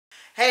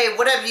Hey,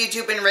 what up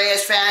YouTube and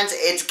Reyes fans?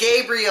 It's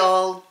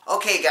Gabriel.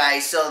 Okay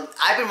guys, so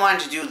I've been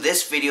wanting to do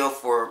this video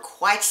for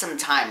quite some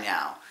time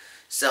now.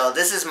 So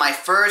this is my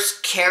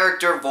first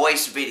character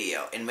voice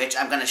video in which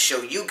I'm going to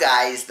show you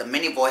guys the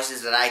many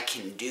voices that I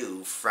can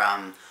do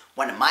from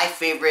one of my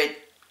favorite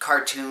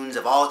cartoons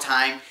of all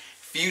time,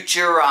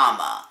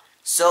 Futurama.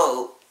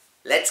 So,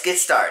 let's get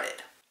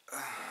started.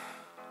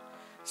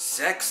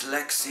 Sex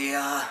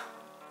Lexia.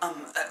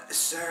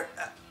 Sir,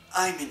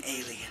 I'm an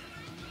alien.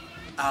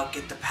 I'll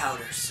get the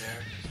powder,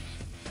 sir.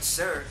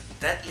 Sir,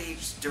 that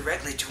leads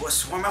directly to a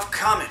swarm of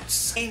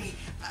comets. Amy,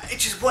 I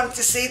just wanted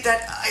to say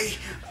that I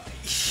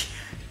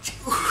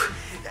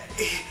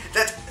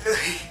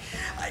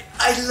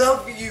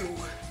love you.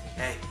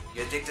 Hey,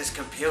 you think this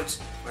computes?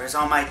 Where's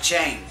all my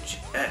change?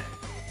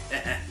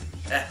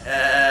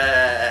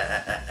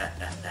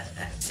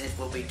 Since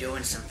we'll be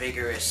doing some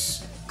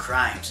vigorous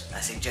crimes,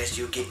 I suggest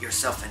you get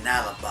yourself an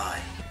alibi.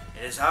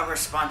 It is our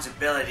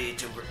responsibility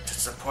to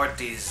support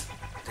these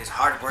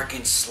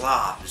hard-working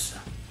slobs.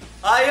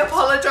 I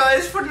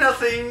apologize for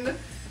nothing.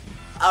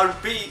 I'll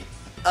be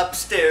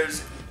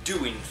upstairs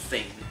doing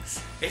things.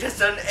 It has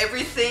done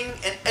everything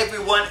and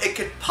everyone it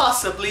could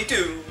possibly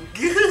do.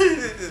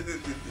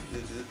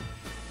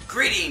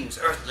 Greetings,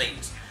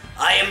 Earthlings.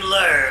 I am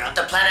Lur of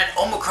the planet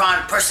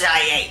Omicron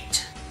Persei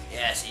 8.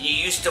 Yes, and you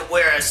used to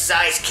wear a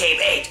size Cape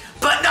 8,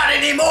 but not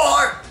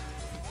anymore!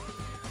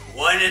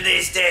 One of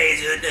these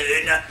days,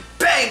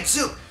 bang,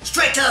 zoom,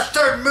 straight to the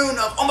third moon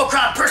of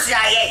Omicron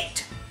Persei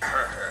 8.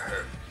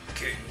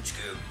 Kittens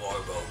give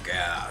Marbo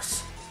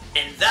gas.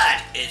 And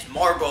that is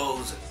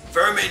Marbo's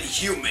vermin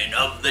human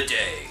of the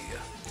day.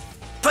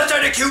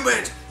 Pathetic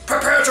humans,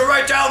 prepare to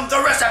write down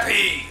the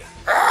recipe!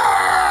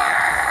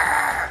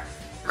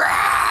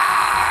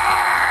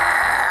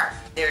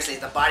 Seriously,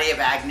 the body of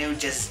Agnew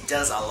just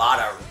does a lot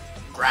of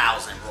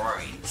growls and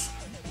roarings.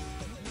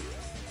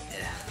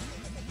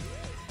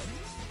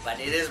 But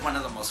it is one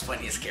of the most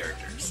funniest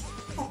characters.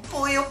 Oh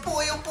boy, oh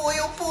boy, oh boy,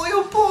 oh boy,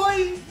 oh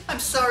boy! I'm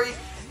sorry,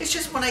 it's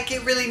just when I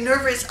get really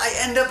nervous, I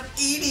end up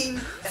eating.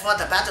 I thought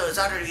the battle is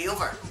already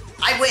over.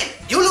 I win,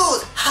 you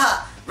lose!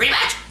 Ha!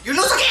 Rematch, you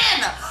lose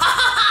again! Ha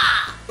ha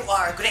ha! You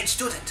are a great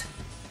student.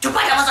 Tu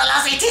padre was a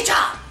lousy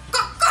teacher!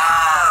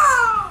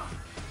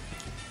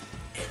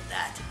 And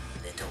that,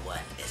 little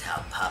one, is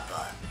how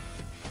Papa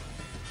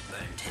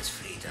earned his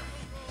freedom.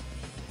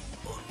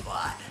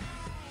 Unwad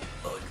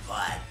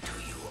to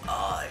you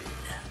all.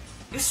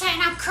 You saying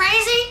I'm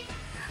crazy?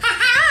 Ha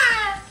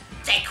ha!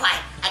 Stay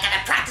quiet, I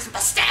gotta practice my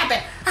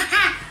stabbing. Ha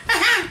ha!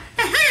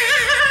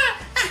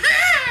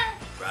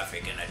 Scruffy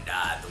gonna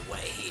die the way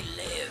he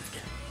lived.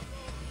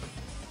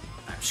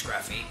 I'm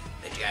Scruffy,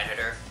 the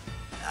janitor.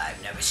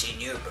 I've never seen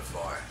you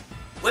before.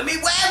 With me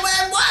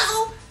wham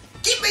wazzle!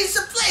 Give me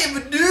some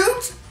flavor,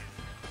 dudes!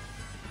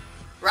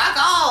 Rock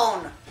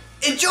on!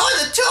 Enjoy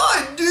the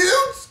tour,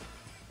 dudes!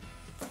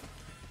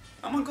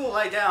 I'm gonna go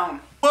lie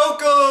down.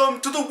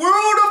 Welcome to the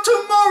world of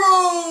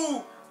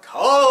tomorrow!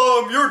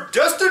 Come, your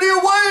destiny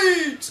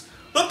awaits!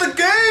 Let the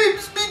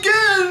games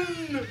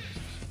begin!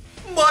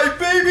 My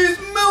baby's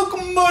milk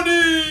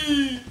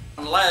money!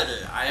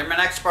 Lady, I am an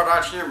expert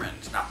on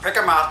humans. Now pick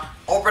him up,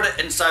 open it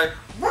and say,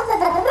 what?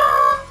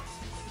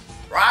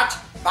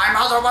 My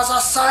mother was a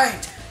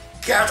saint!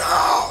 Get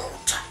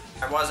out!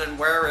 I wasn't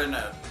wearing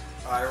it.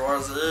 I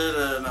was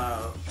eating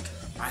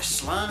it. My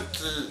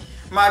slinky.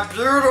 My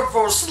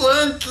beautiful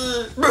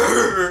slinky!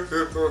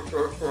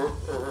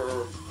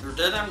 You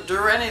didn't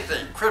do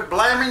anything. Quit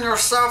blaming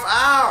yourself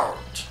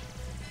out.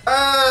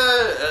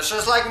 Hey, it's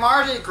just like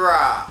Mardi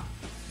Gras.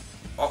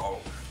 Uh-oh.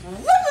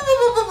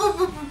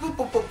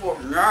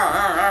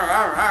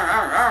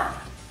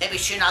 Maybe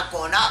she's not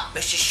going up,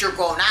 but she's sure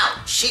going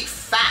out. She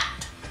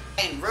fat.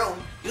 In room,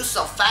 you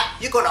so fat,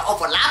 you're gonna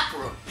overlap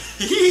room.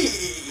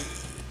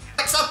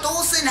 What's up,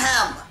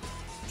 Dulcinham?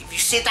 If you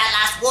say that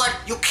last word,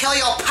 you kill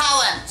your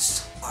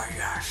parents. Oh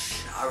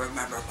yes, I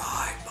remember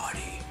my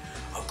body.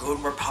 A good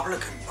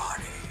Republican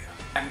body.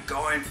 I'm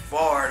going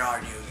forward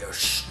on you, you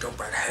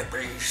stupid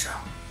hippies.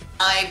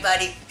 Alright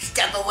buddy,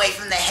 step away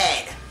from the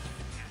head.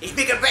 He's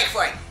making a break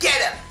for it,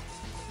 get him!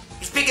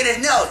 He's picking his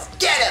nose,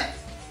 get him!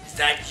 Is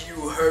that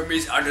you,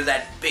 Hermes, under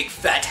that big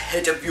fat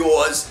head of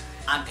yours?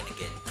 I'm gonna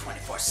get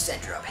 24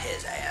 center up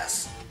his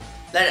ass.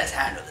 Let us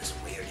handle this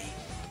weirdie.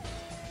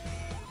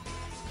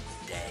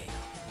 Damn.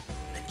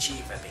 The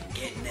chief have been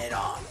getting it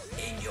on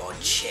in your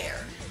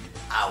chair.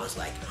 I was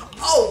like,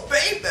 oh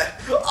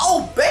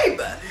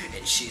baby,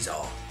 and she's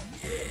all,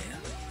 yeah.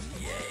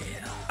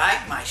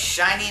 Bite my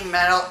shiny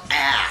metal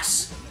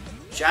ass.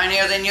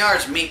 Shinier than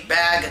yours,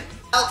 meatbag.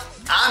 Oh,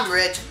 I'm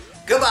rich.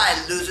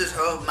 Goodbye, losers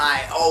whom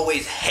I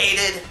always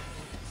hated.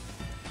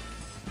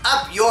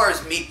 Up yours,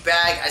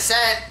 meatbag. I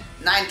said it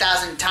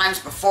 9,000 times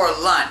before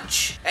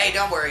lunch. Hey,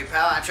 don't worry,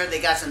 pal. I'm sure they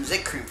got some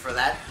Zit cream for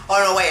that.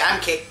 Oh no, wait, I'm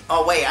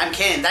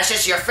kidding. That's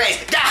just your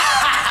face.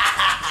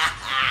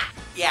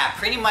 Yeah,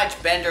 pretty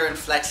much Bender and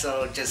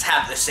Flexo just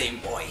have the same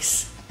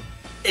voice.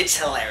 It's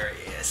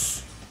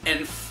hilarious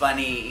and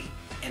funny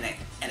and a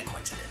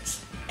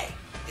coincidence. Hey,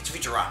 it's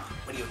Futurama.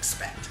 What do you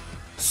expect?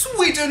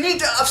 Sweet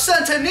Anita of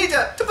Santa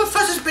Anita, the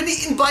professor's been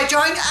eaten by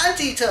giant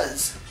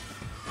anteaters.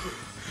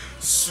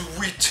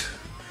 Sweet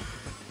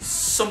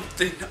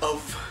something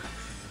of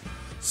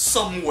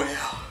somewhere.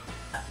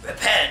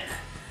 Repent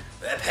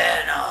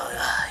all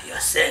your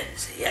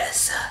sins,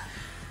 yes.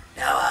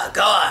 Now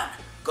go on,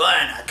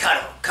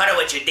 cuddle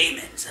with your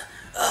demons.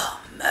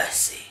 Oh,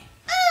 mercy.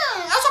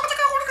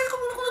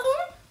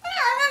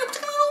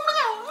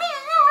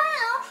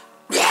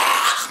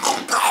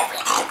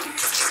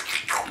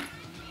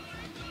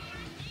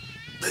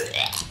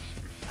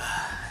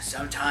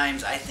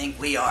 Sometimes I think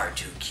we are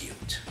too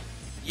cute.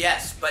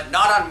 Yes, but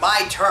not on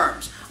my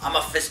terms. I'm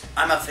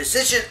a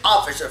physician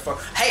officer for...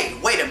 Hey,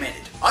 wait a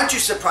minute. Aren't you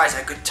surprised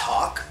I could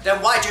talk?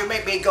 Then why'd you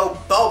make me go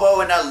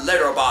Bobo in a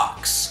litter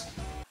box?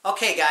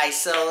 Okay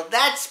guys, so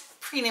that's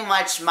pretty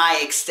much my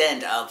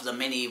extent of the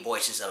many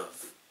voices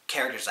of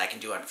characters I can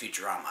do on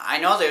Futurama. I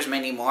know there's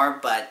many more,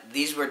 but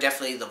these were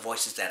definitely the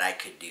voices that I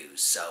could do.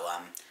 So,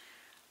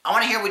 I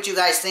want to hear what you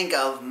guys think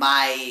of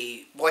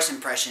my voice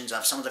impressions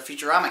of some of the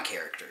Futurama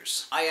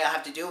characters. All you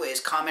have to do is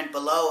comment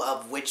below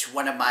of which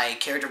one of my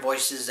character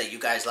voices that you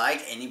guys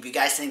like, and if you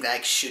guys think that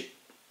I should,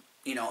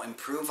 you know,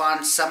 improve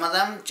on some of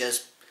them,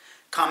 just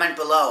comment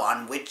below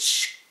on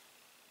which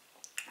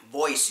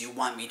voice you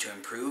want me to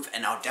improve,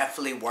 and I'll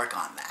definitely work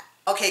on that.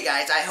 Okay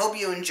guys, I hope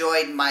you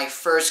enjoyed my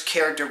first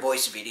character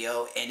voice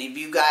video, and if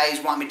you guys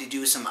want me to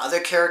do some other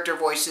character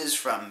voices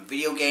from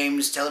video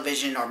games,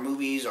 television, or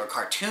movies, or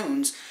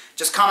cartoons,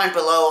 just comment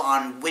below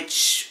on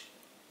which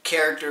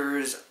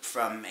characters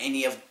from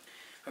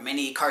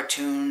any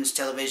cartoons,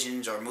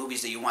 televisions, or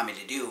movies that you want me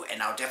to do,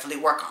 and I'll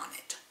definitely work on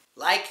it.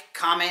 Like,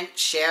 comment,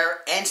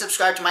 share, and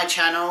subscribe to my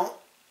channel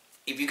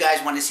if you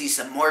guys want to see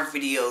some more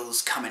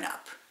videos coming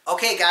up.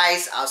 Okay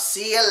guys, I'll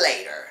see you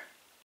later.